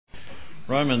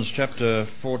Romans chapter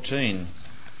 14,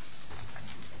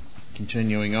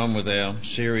 continuing on with our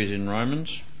series in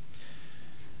Romans,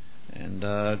 and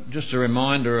just a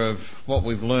reminder of what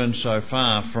we've learned so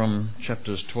far from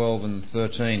chapters 12 and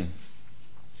 13.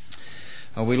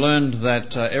 We learned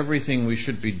that everything we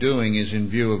should be doing is in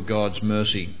view of God's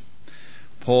mercy.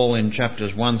 Paul in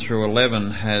chapters 1 through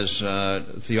 11 has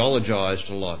theologized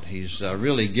a lot. He's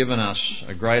really given us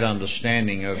a great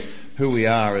understanding of who we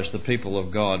are as the people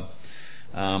of God.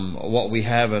 What we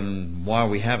have and why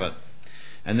we have it.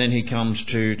 And then he comes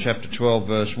to chapter 12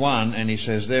 verse 1 and he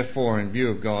says, "Therefore, in view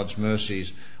of God's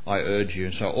mercies, I urge you."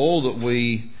 So all that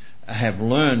we have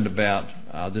learned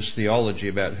about this theology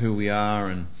about who we are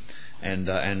and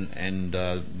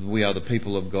we are the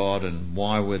people of God and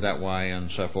why we're that way and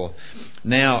so forth,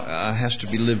 now has to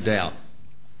be lived out.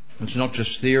 It's not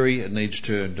just theory, it needs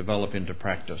to develop into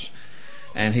practice.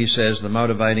 And he says the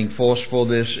motivating force for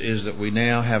this is that we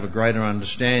now have a greater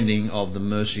understanding of the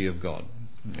mercy of God.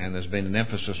 And there's been an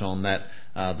emphasis on that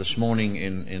this morning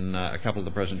in a couple of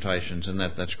the presentations, and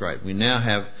that's great. We now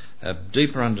have a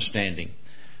deeper understanding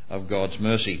of God's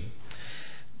mercy.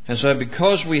 And so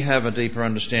because we have a deeper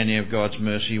understanding of God's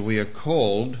mercy, we are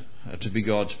called to be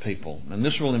God's people. And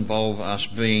this will involve us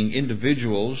being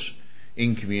individuals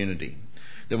in community.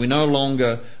 That we no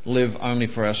longer live only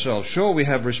for ourselves. Sure, we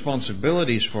have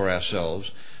responsibilities for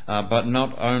ourselves, but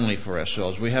not only for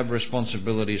ourselves. We have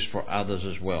responsibilities for others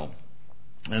as well.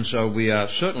 And so we are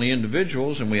certainly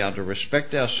individuals, and we are to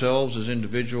respect ourselves as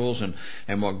individuals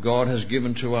and what God has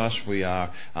given to us. We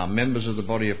are members of the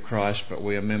body of Christ, but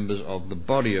we are members of the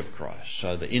body of Christ.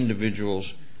 So the individuals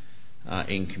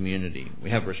in community.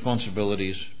 We have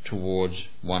responsibilities towards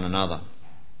one another.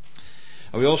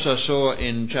 We also saw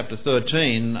in chapter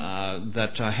 13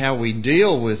 that how we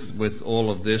deal with all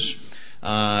of this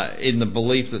in the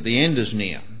belief that the end is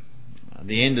near.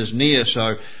 The end is near,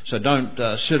 so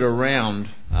don't sit around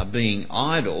being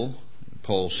idle,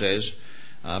 Paul says,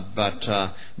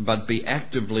 but be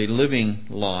actively living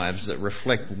lives that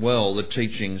reflect well the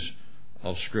teachings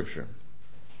of Scripture.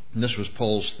 And this was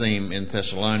Paul's theme in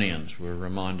Thessalonians, we were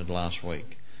reminded last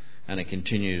week, and it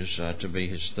continues to be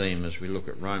his theme as we look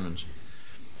at Romans.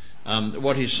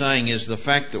 What he's saying is the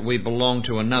fact that we belong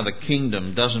to another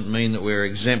kingdom doesn't mean that we're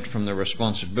exempt from the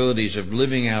responsibilities of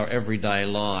living our everyday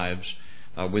lives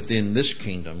within this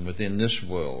kingdom, within this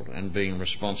world, and being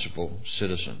responsible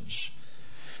citizens.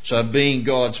 So being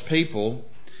God's people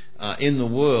in the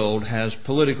world has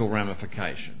political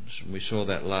ramifications. We saw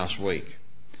that last week.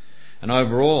 And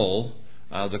overall,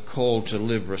 the call to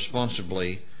live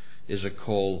responsibly is a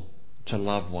call to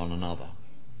love one another.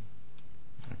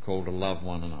 A call to love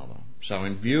one another. So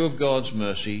in view of God's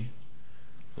mercy,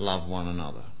 love one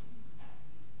another.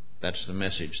 That's the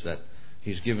message that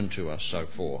he's given to us so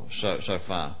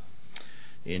far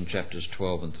in chapters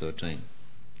 12 and 13.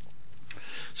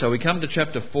 So we come to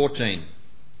chapter 14.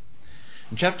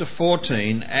 And chapter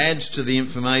 14 adds to the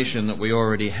information that we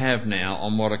already have now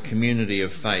on what a community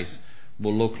of faith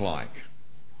will look like.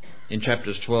 In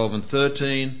chapters 12 and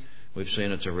 13, we've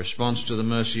seen it's a response to the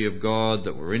mercy of God,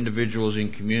 that we're individuals in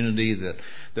community,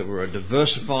 that we're a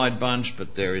diversified bunch,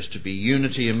 but there is to be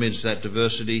unity amidst that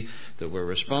diversity, that we're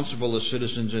responsible as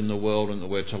citizens in the world, and that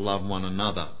we're to love one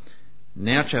another.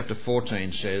 Now chapter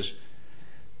 14 says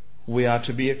we are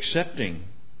to be accepting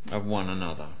of one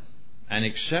another and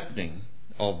accepting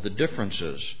of the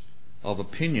differences of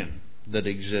opinion that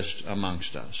exist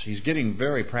amongst us. He's getting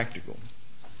very practical.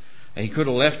 He could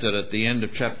have left it at the end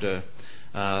of chapter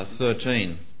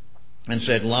 13 and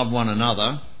said love one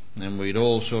another, and we'd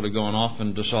all sort of gone off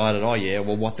and decided, oh yeah,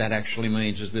 well what that actually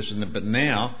means is this and that. But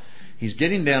now he's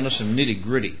getting down to some nitty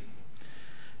gritty,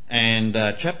 and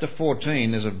chapter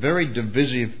 14 is a very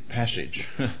divisive passage.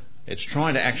 It's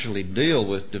trying to actually deal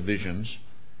with divisions,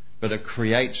 but it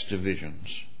creates divisions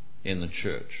in the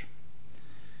church.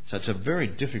 So it's a very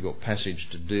difficult passage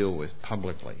to deal with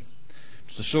publicly.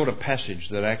 It's the sort of passage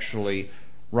that actually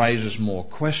raises more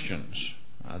questions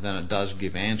than it does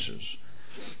give answers.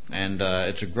 And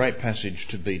it's a great passage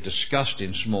to be discussed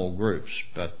in small groups,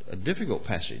 but a difficult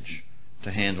passage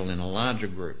to handle in a larger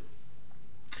group.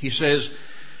 He says,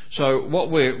 so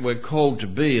what we're called to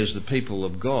be as the people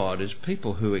of God is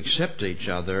people who accept each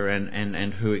other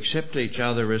and who accept each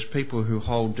other as people who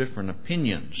hold different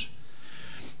opinions.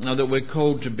 Now that we're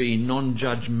called to be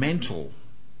non-judgmental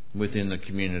within the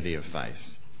community of faith.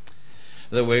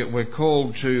 That we're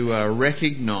called to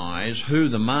recognise who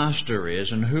the master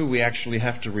is and who we actually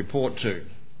have to report to.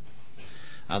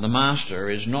 The master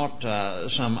is not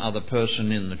some other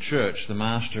person in the church. The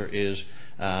master is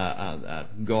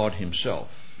God himself,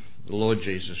 the Lord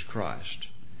Jesus Christ.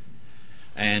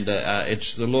 And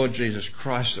it's the Lord Jesus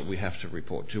Christ that we have to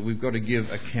report to. We've got to give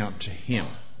account to Him.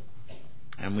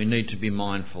 And we need to be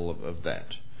mindful of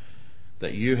that.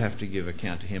 That you have to give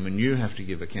account to Him, and you have to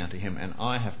give account to Him, and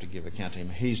I have to give account to Him.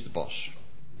 He's the boss.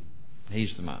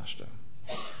 He's the master.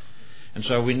 And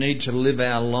so we need to live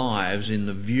our lives in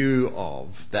the view of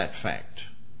that fact,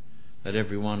 that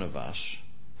every one of us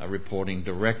are reporting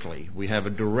directly. We have a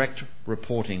direct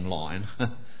reporting line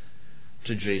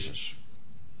to Jesus.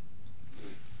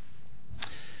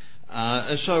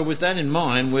 So with that in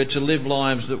mind, we're to live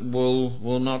lives that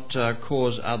will not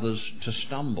cause others to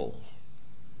stumble.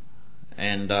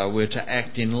 And we're to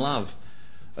act in love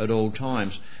at all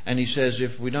times. And he says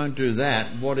if we don't do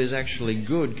that, what is actually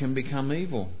good can become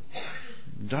evil.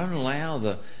 Don't allow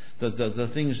the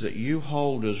things that you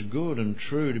hold as good and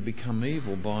true to become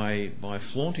evil by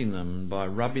flaunting them, by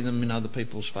rubbing them in other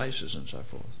people's faces and so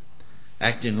forth.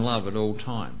 Act in love at all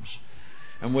times.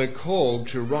 And we're called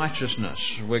to righteousness.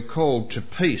 We're called to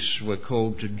peace. We're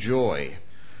called to joy.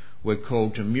 We're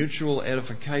called to mutual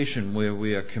edification, where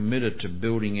we are committed to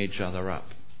building each other up.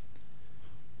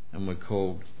 And we're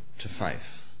called to faith,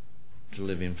 to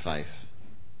live in faith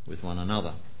with one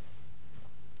another.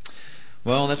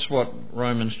 Well, that's what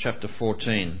Romans chapter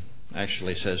 14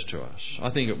 actually says to us. I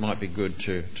think it might be good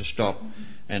to stop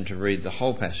and to read the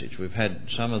whole passage. We've had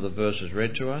some of the verses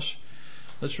read to us.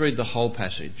 Let's read the whole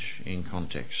passage in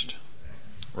context.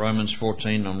 Romans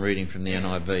 14, I'm reading from the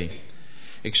NIV.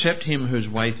 Accept him whose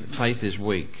faith is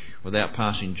weak, without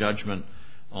passing judgment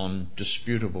on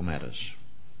disputable matters.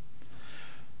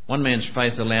 One man's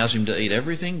faith allows him to eat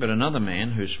everything, but another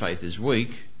man, whose faith is weak,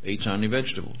 eats only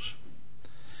vegetables.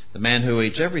 The man who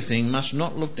eats everything must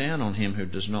not look down on him who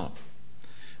does not.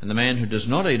 And the man who does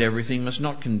not eat everything must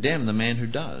not condemn the man who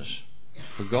does,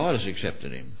 for God has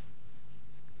accepted him.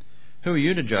 Who are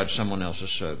you to judge someone else's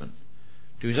servant?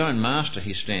 To his own master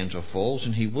he stands or falls,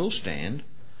 and he will stand,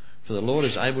 for the Lord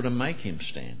is able to make him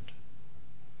stand.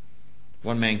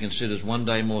 One man considers one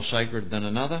day more sacred than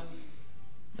another.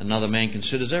 Another man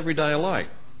considers every day alike.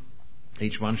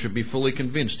 Each one should be fully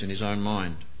convinced in his own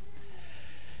mind.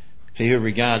 He who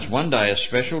regards one day as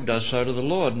special does so to the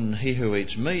Lord, and he who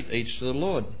eats meat eats to the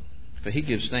Lord, for he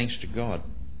gives thanks to God.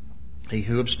 He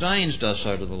who abstains does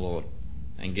so to the Lord,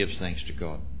 and gives thanks to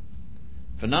God.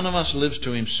 For none of us lives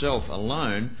to himself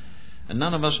alone, and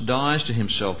none of us dies to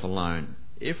himself alone.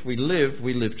 If we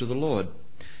live to the Lord,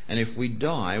 and if we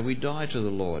die to the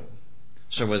Lord.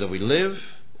 So whether we live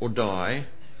or die,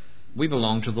 we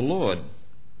belong to the Lord.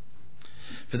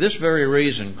 For this very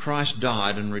reason Christ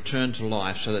died and returned to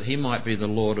life, so that he might be the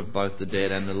Lord of both the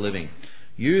dead and the living.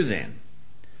 You then,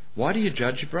 why do you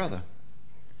judge your brother?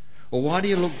 Or why do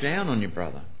you look down on your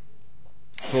brother?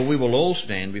 For we will all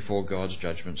stand before God's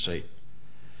judgment seat.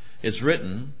 It's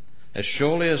written, as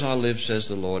surely as I live, says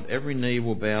the Lord, every knee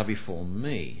will bow before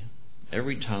me,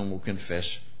 every tongue will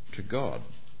confess to God.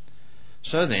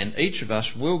 So then, each of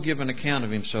us will give an account of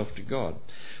himself to God.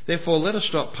 Therefore, let us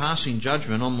stop passing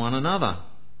judgment on one another.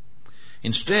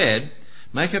 Instead,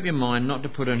 make up your mind not to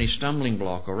put any stumbling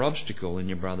block or obstacle in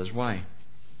your brother's way.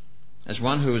 As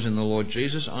one who is in the Lord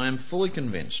Jesus, I am fully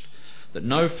convinced that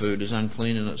no food is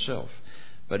unclean in itself.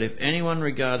 But if anyone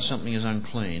regards something as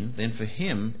unclean, then for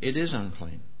him it is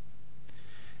unclean.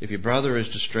 If your brother is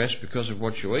distressed because of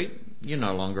what you eat, you're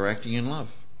no longer acting in love.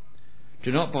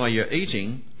 Do not by your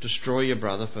eating destroy your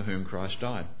brother for whom Christ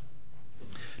died.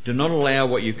 Do not allow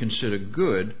what you consider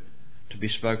good to be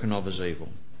spoken of as evil.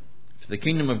 For the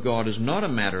kingdom of God is not a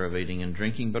matter of eating and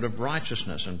drinking, but of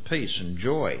righteousness and peace and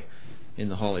joy in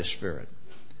the Holy Spirit.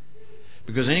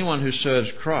 Because anyone who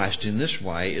serves Christ in this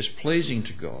way is pleasing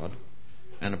to God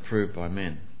and approved by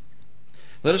men.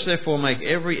 Let us therefore make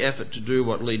every effort to do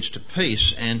what leads to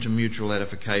peace and to mutual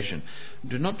edification.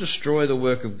 Do not destroy the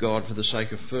work of God for the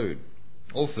sake of food.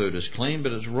 All food is clean,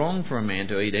 but it's wrong for a man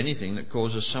to eat anything that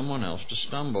causes someone else to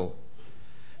stumble.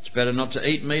 It's better not to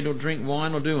eat meat or drink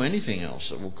wine or do anything else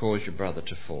that will cause your brother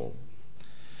to fall.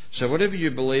 So whatever you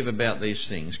believe about these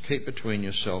things, keep between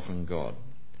yourself and God.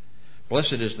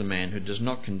 Blessed is the man who does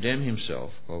not condemn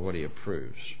himself by what he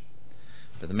approves.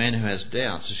 But the man who has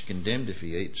doubts is condemned if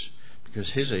he eats, because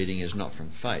his eating is not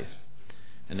from faith,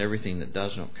 and everything that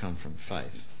does not come from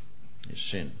faith is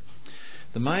sin.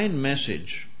 The main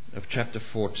message of chapter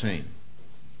 14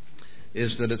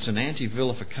 is that it's an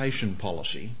anti-vilification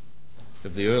policy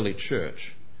of the early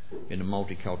church in a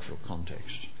multicultural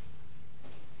context.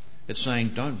 It's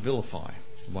saying don't vilify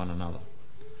one another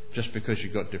just because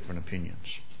you've got different opinions.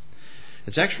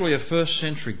 It's actually a first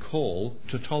century call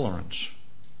to tolerance.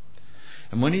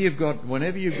 And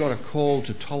whenever you've got a call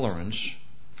to tolerance,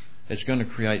 it's going to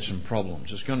create some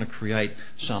problems. It's going to create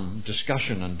some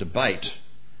discussion and debate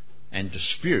and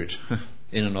dispute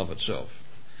in and of itself.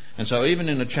 And so even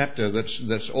in a chapter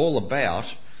that's all about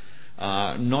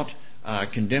not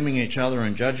condemning each other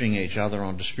and judging each other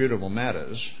on disputable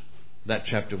matters, that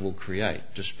chapter will create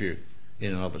dispute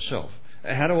in and of itself.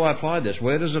 How do I apply this?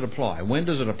 Where does it apply? When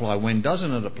does it apply? When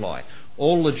doesn't it apply?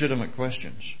 All legitimate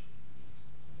questions.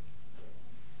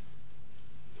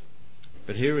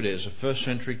 But here it is, a first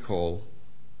century call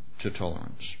to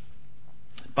tolerance.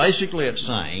 Basically it's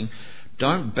saying,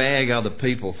 don't bag other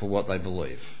people for what they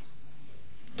believe.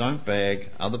 Don't bag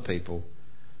other people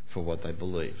for what they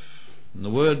believe. And the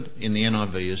word in the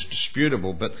NIV is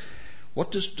disputable, but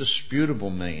what does disputable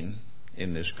mean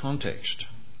in this context?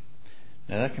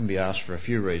 Now that can be asked for a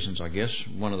few reasons, I guess.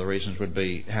 One of the reasons would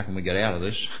be, how can we get out of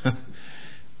this?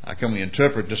 How can we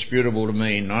interpret disputable to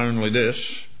mean only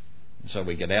this, so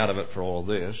we get out of it for all of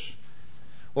this?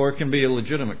 Or it can be a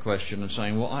legitimate question and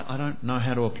saying, well, I don't know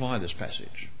how to apply this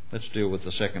passage. Let's deal with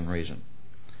the second reason.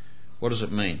 What does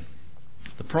it mean?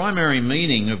 The primary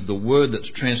meaning of the word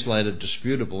that's translated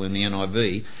disputable in the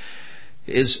NIV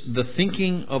is the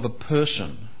thinking of a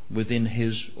person within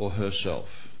his or herself.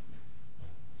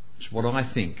 It's what I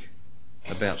think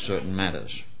about certain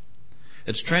matters.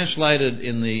 It's translated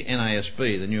in the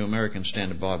NASB, the New American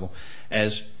Standard Bible,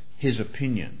 as his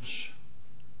opinions.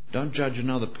 Don't judge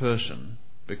another person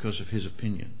because of his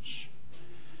opinions.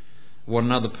 What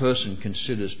another person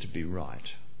considers to be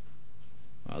right.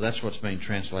 That's what's being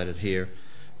translated here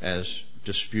as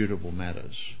disputable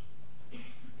matters.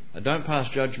 Don't pass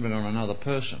judgment on another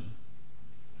person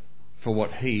for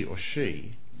what he or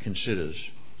she considers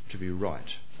to be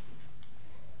right.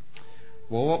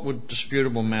 Well, what would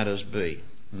disputable matters be?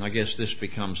 And I guess this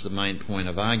becomes the main point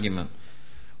of argument.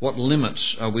 What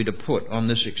limits are we to put on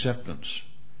this acceptance?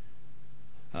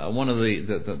 One of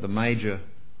the major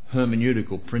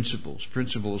hermeneutical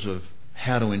principles of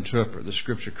how to interpret the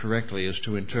Scripture correctly, is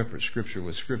to interpret Scripture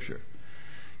with Scripture.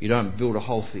 You don't build a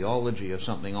whole theology of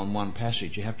something on one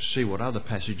passage. You have to see what other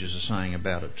passages are saying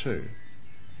about it too.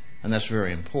 And that's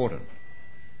very important.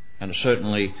 And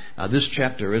certainly this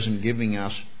chapter isn't giving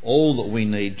us all that we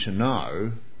need to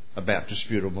know about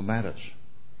disputable matters.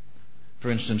 For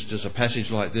instance, does a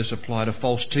passage like this apply to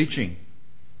false teaching?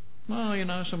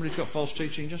 Well, somebody's got false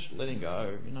teaching, just let him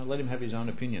go. Let him have his own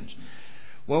opinions.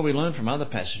 Well, we learn from other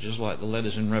passages like the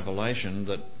letters in Revelation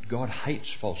that God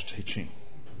hates false teaching.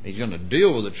 He's going to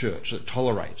deal with a church that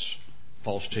tolerates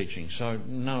false teaching. So,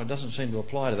 no, it doesn't seem to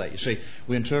apply to that. You see,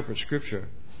 we interpret Scripture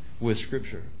with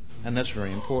Scripture, and that's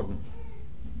very important.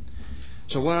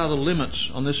 So what are the limits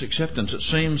on this acceptance? It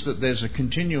seems that there's a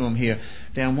continuum here.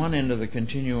 Down one end of the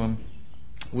continuum,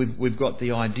 we've got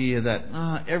the idea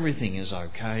that everything is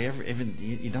okay.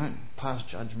 You don't pass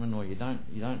judgment, or you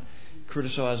don't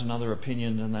criticise another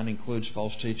opinion, and that includes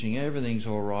false teaching. Everything's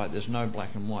all right. There's no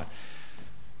black and white.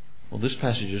 Well, this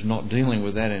passage is not dealing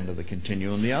with that end of the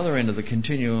continuum. The other end of the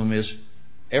continuum is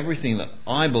everything that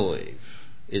I believe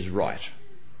is right,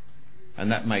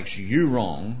 and that makes you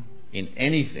wrong in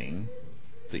anything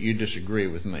that you disagree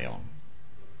with me on.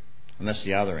 And that's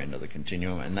the other end of the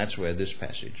continuum, and that's where this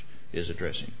passage is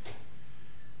addressing.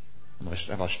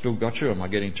 Have I still got you? Am I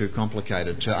getting too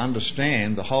complicated? To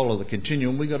understand the whole of the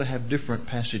continuum, we've got to have different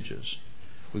passages.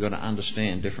 We've got to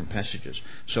understand different passages.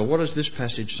 So what is this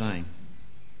passage saying?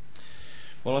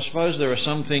 Well, I suppose there are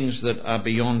some things that are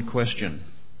beyond question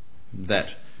that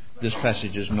this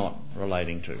passage is not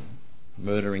relating to.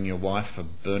 Murdering your wife for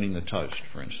burning the toast,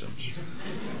 for instance.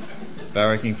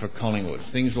 Barracking for Collingwood.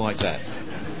 Things like that.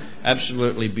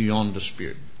 Absolutely beyond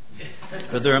dispute.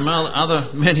 But there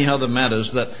are many other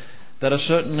matters that are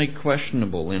certainly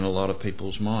questionable in a lot of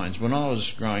people's minds. When I was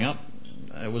growing up,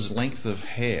 it was length of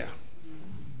hair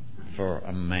for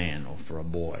a man or for a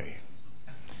boy.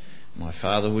 My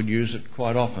father would use it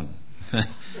quite often.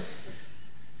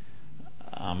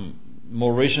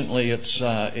 More recently, it's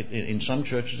in some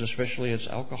churches especially, it's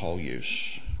alcohol use,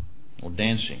 or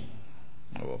dancing,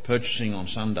 or purchasing on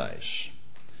Sundays,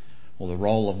 or the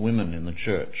role of women in the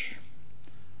church,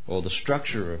 or the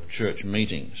structure of church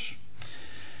meetings.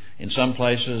 In some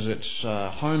places it's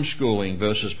homeschooling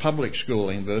versus public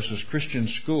schooling versus Christian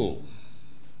school.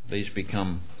 These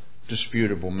become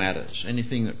disputable matters.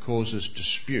 Anything that causes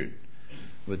dispute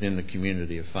within the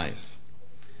community of faith.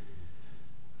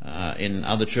 In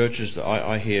other churches that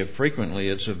I hear frequently,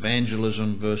 it's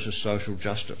evangelism versus social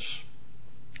justice.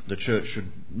 The church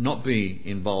should not be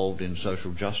involved in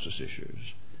social justice issues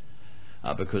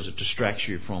because it distracts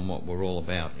you from what we're all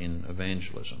about in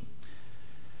evangelism.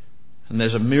 And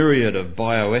there's a myriad of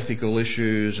bioethical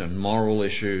issues and moral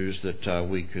issues that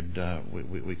we could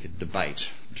debate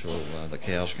till the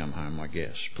cows come home, I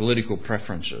guess. Political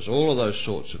preferences, all of those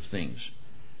sorts of things.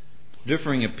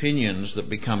 Differing opinions that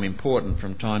become important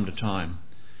from time to time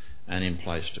and in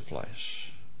place to place.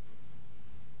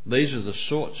 These are the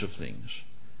sorts of things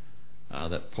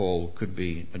that Paul could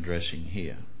be addressing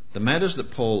here. The matters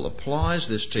that Paul applies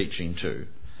this teaching to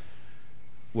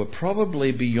were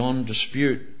probably beyond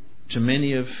dispute to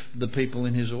many of the people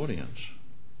in his audience.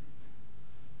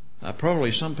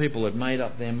 Probably some people had made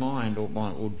up their mind,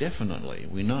 or definitely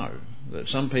we know that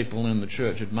some people in the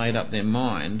church had made up their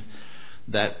mind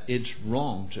that it's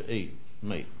wrong to eat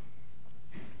meat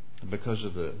because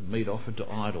of the meat offered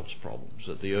to idols problems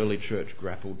that the early church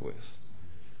grappled with.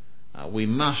 We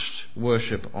must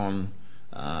worship on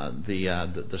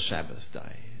the Sabbath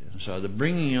day. And so the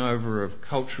bringing over of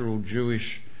cultural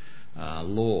Jewish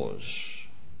laws,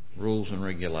 rules and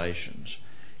regulations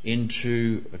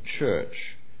into a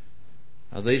church,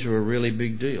 these were a really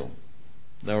big deal.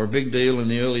 They were a big deal in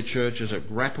the early church as it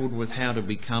grappled with how to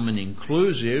become an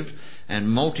inclusive and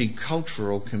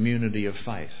multicultural community of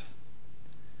faith,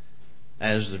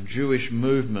 as the Jewish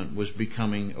movement was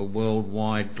becoming a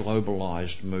worldwide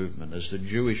globalized movement, as the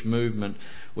Jewish movement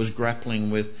was grappling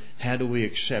with how do we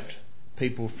accept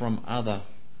people from other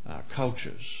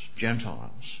cultures,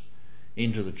 Gentiles,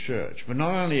 into the church. But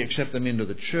not only accept them into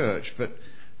the church, but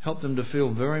help them to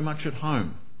feel very much at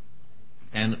home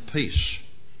and at peace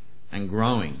and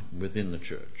growing within the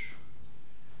church.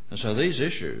 And so these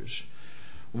issues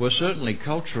were certainly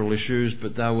cultural issues,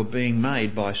 but they were being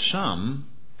made by some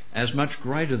as much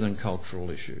greater than cultural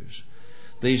issues.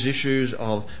 These issues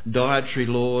of dietary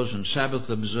laws and Sabbath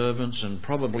observance and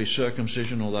probably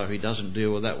circumcision, although he doesn't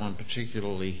deal with that one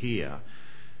particularly here.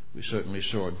 We certainly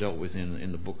saw it dealt with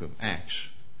in the book of Acts.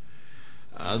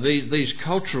 These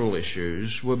cultural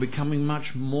issues were becoming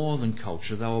much more than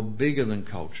culture. They were bigger than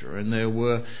culture. And there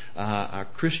were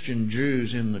Christian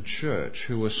Jews in the church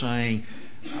who were saying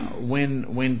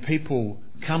when people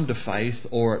come to faith,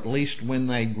 or at least when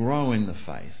they grow in the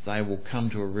faith, they will come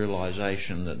to a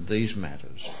realization that these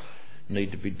matters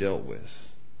need to be dealt with.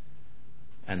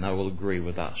 And they will agree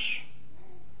with us.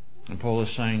 And Paul is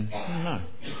saying, no,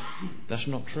 that's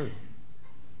not true.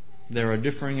 There are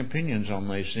differing opinions on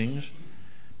these things,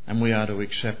 and we are to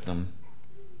accept them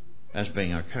as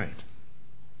being okay.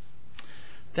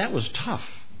 That was tough.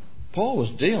 Paul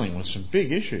was dealing with some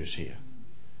big issues here.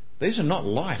 These are not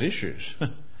light issues.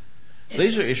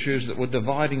 These are issues that were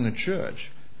dividing the church.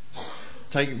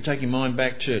 Take your mind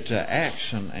back to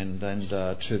Acts and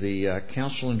to the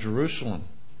council in Jerusalem.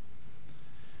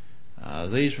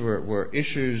 These were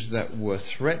issues that were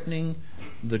threatening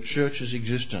the church's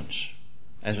existence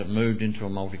as it moved into a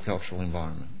multicultural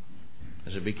environment,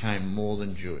 as it became more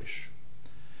than Jewish.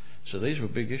 So these were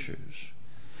big issues.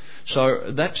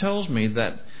 So that tells me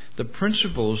that the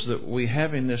principles that we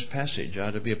have in this passage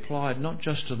are to be applied not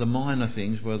just to the minor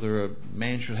things, whether a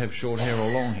man should have short hair or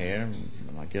long hair,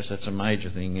 and I guess that's a major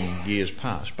thing in years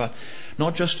past, but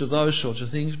not just to those sorts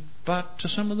of things, but to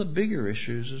some of the bigger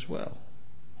issues as well.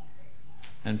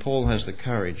 And Paul has the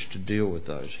courage to deal with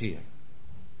those here.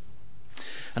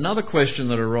 Another question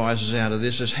that arises out of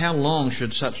this is, how long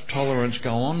should such tolerance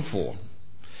go on for?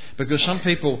 Because some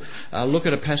people look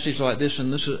at a passage like this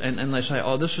and they say,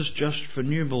 oh, this is just for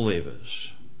new believers.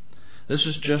 This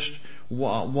is just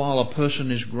while a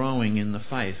person is growing in the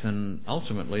faith, and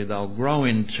ultimately they'll grow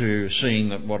into seeing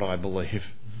that what I believe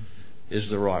is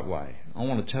the right way. I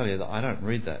want to tell you that I don't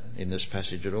read that in this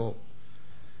passage at all.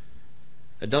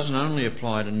 It doesn't only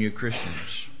apply to new Christians.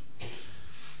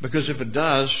 Because if it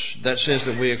does, that says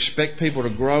that we expect people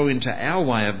to grow into our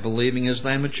way of believing as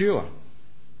they mature.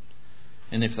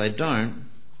 And if they don't,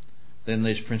 then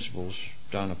these principles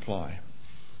don't apply.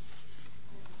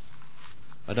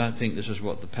 I don't think this is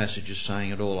what the passage is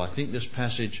saying at all. I think this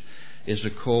passage is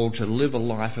a call to live a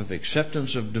life of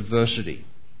acceptance of diversity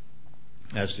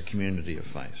as the community of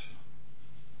faith.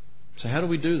 So how do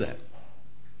we do that?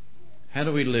 How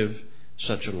do we live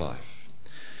such a life?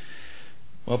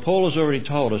 Well, Paul has already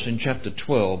told us in chapter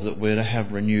 12 that we're to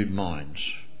have renewed minds,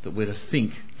 that we're to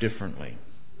think differently,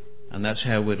 and that's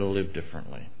how we're to live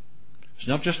differently. It's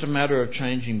not just a matter of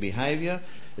changing behaviour,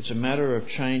 it's a matter of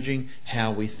changing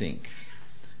how we think.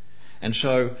 And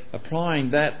so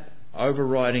applying that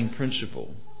overriding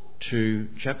principle to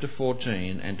chapter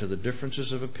 14 and to the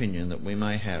differences of opinion that we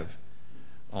may have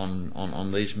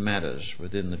on these matters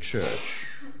within the church,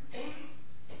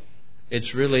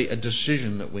 it's really a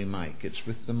decision that we make. It's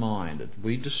with the mind.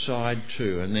 We decide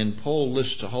to. And then Paul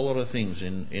lists a whole lot of things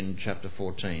in chapter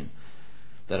 14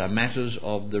 that are matters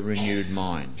of the renewed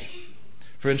mind.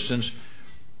 For instance,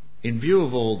 in view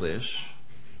of all this,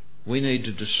 we need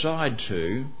to decide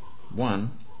to,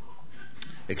 1,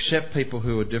 accept people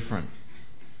who are different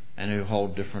and who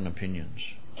hold different opinions.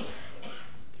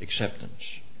 Acceptance.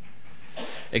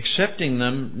 Accepting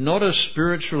them not as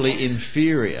spiritually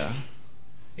inferior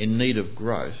in need of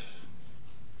growth,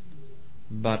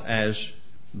 but as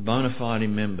bona fide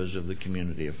members of the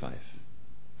community of faith.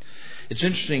 It's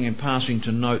interesting in passing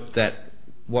to note that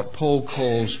what Paul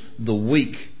calls the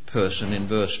weak person in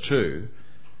verse 2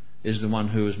 is the one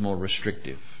who is more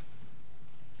restrictive.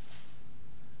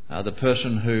 The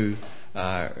person who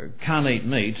can't eat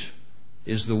meat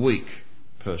is the weak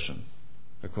person,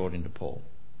 according to Paul.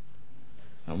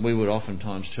 And we would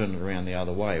oftentimes turn it around the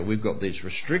other way. We've got these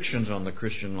restrictions on the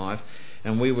Christian life,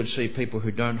 and we would see people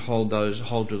who don't hold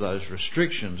to those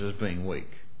restrictions as being weak.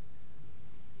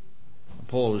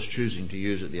 Paul is choosing to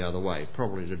use it the other way,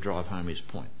 probably to drive home his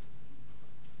point.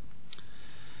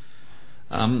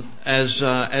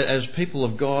 As people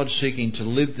of God seeking to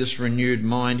live this renewed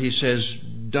mind, he says,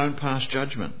 don't pass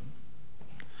judgment.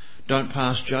 Don't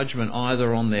pass judgment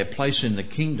either on their place in the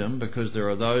kingdom, because there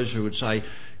are those who would say,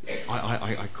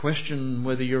 I question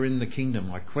whether you're in the kingdom.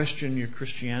 I question your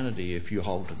Christianity if you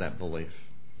hold to that belief.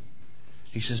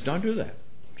 He says, don't do that.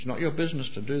 It's not your business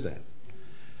to do that.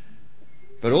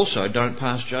 But also don't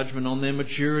pass judgment on their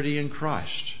maturity in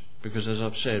Christ, because as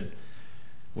I've said,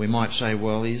 we might say,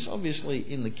 well, he's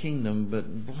obviously in the kingdom,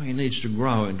 but boy, he needs to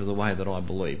grow into the way that I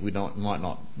believe. We might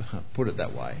not put it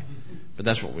that way, but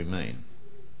that's what we mean.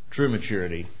 True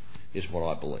maturity is what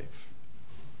I believe.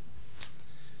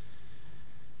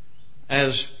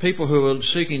 As people who are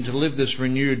seeking to live this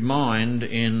renewed mind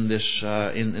in this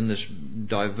in this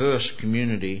diverse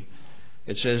community,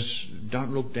 it says,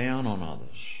 don't look down on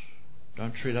others.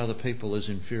 Don't treat other people as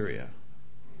inferior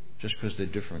just because they're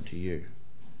different to you.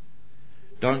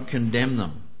 Don't condemn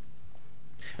them.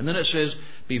 And then it says,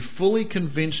 be fully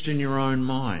convinced in your own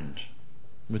mind.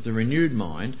 With the renewed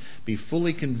mind, be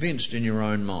fully convinced in your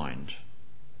own mind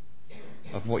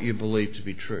of what you believe to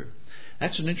be true.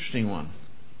 That's an interesting one.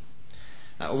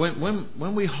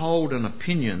 When we hold an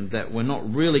opinion that we're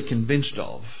not really convinced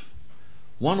of,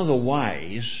 one of the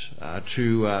ways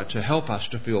to help us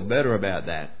to feel better about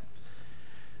that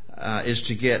is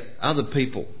to get other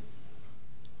people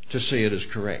to see it as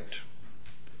correct.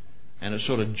 And it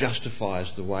sort of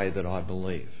justifies the way that I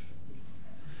believe.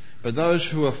 But those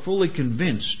who are fully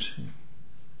convinced,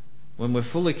 when we're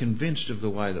fully convinced of the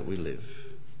way that we live,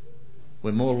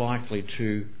 we're more likely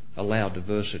to allow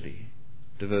diversity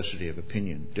of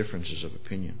opinion, differences of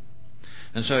opinion.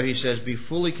 And so he says, be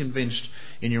fully convinced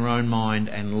in your own mind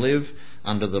and live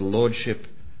under the lordship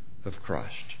of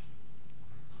Christ.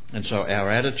 And so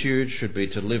our attitude should be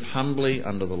to live humbly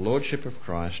under the lordship of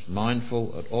Christ,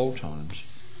 mindful at all times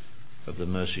of the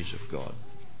mercies of God.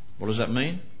 What does that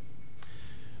mean?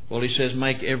 Well, he says,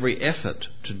 make every effort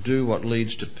to do what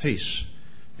leads to peace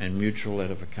and mutual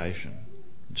edification.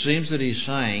 It seems that he's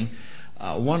saying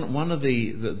one of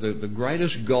the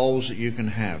greatest goals that you can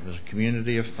have as a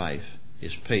community of faith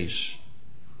is peace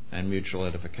and mutual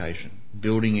edification,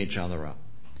 building each other up.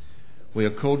 We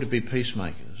are called to be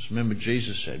peacemakers. Remember,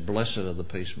 Jesus said, blessed are the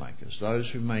peacemakers, those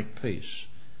who make peace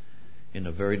in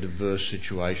a very diverse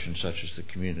situation such as the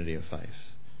community of faith.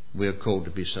 We are called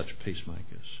to be such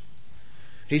peacemakers.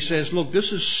 He says, look,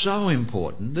 this is so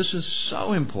important. This is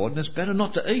so important. It's better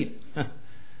not to eat.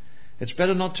 It's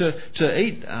better not to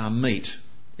eat meat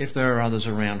if there are others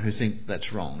around who think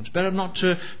that's wrong. It's better not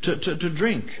to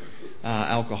drink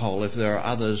alcohol if there are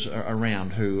others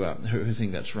around who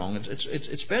think that's wrong.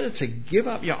 It's better to give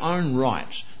up your own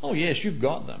rights. Oh yes, you've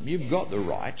got them. You've got the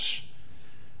rights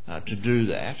to do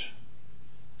that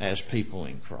as people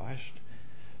in Christ.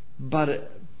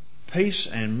 But peace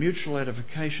and mutual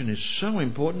edification is so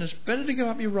important, it's better to give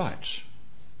up your rights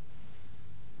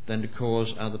than to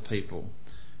cause other people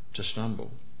to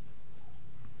stumble.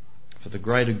 For the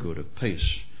greater good of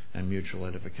peace and mutual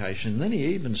edification. Then he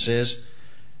even says,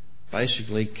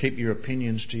 basically, keep your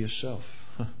opinions to yourself.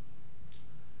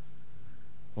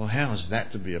 Well, how is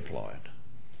that to be applied?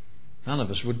 None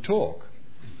of us would talk,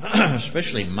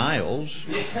 especially males.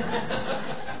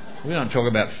 We don't talk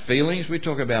about feelings, we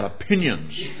talk about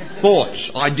opinions,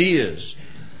 thoughts, ideas.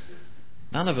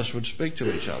 None of us would speak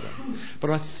to each other.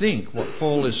 But I think what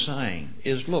Paul is saying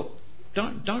is, look,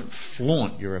 don't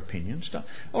flaunt your opinions.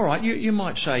 All right, you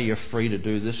might say you're free to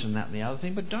do this and that and the other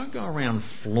thing, but don't go around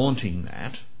flaunting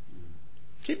that.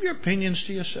 Keep your opinions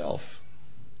to yourself.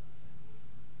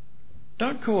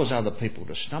 Don't cause other people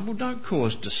to stumble. Don't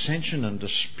cause dissension and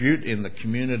dispute in the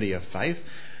community of faith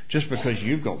just because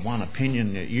you've got one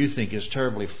opinion that you think is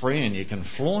terribly free and you can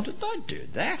flaunt it, don't do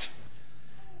that.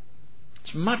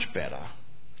 It's much better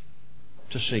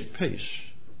to seek peace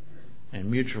and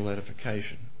mutual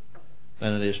edification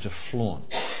than it is to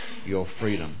flaunt your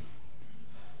freedom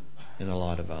in the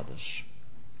light of others.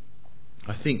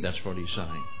 I think that's what he's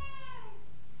saying.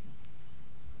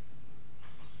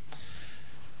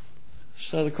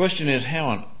 So the question is, how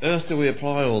on earth do we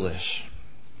apply all this?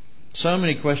 So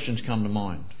many questions come to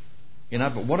mind.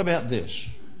 But what about this?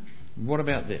 What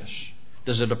about this?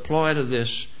 Does it apply to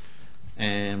this?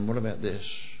 And what about this?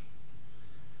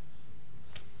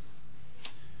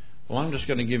 Well, I'm just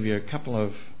going to give you a couple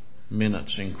of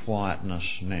minutes in quietness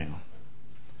now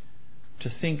to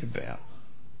think about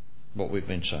what we've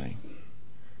been saying.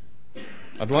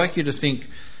 I'd like you to think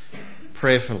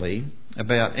prayerfully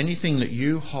about anything that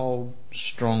you hold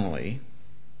strongly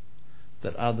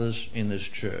that others in this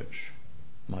church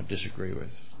might disagree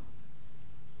with.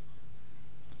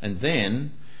 And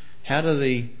then, how do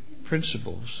the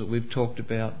principles that we've talked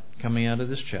about coming out of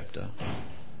this chapter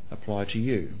apply to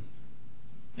you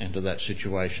and to that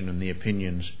situation and the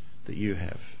opinions that you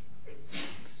have?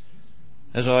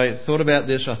 As I thought about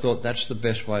this, I thought that's the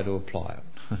best way to apply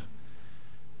it.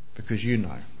 Because you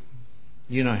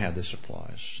know how this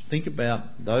applies. Think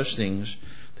about those things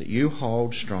that you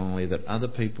hold strongly that other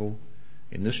people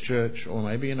in this church or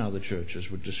maybe in other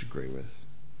churches would disagree with.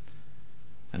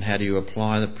 And how do you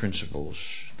apply the principles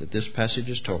that this passage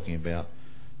is talking about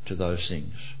to those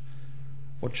things?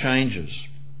 What changes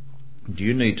do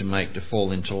you need to make to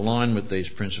fall into line with these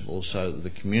principles so that the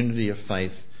community of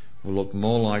faith will look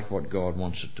more like what God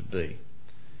wants it to be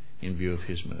in view of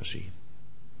His mercy?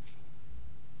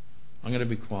 I'm going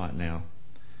to be quiet now,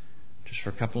 just for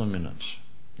a couple of minutes.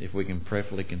 If we can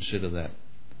prayerfully consider that,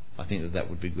 I think that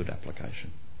would be good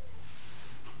application.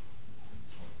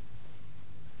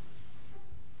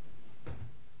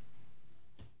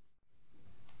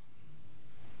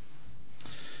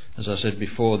 As I said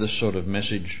before, this sort of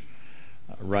message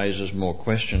raises more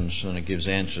questions than it gives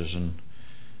answers, and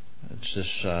it's this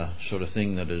sort of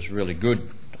thing that is really good,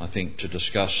 I think, to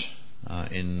discuss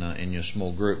in your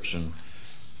small groups and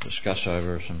discuss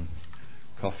over some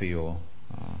coffee or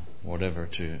whatever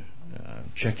to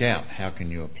check out how can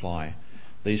you apply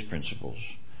these principles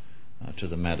to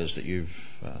the matters that you've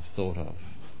thought of.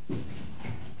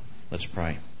 Let's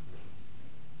pray.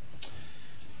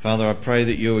 Father, I pray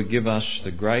that you would give us the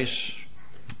grace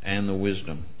and the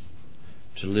wisdom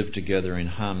to live together in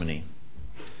harmony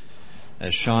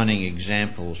as shining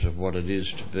examples of what it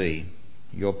is to be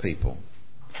your people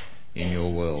in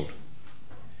your world.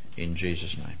 In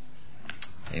Jesus' name.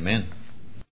 Amen.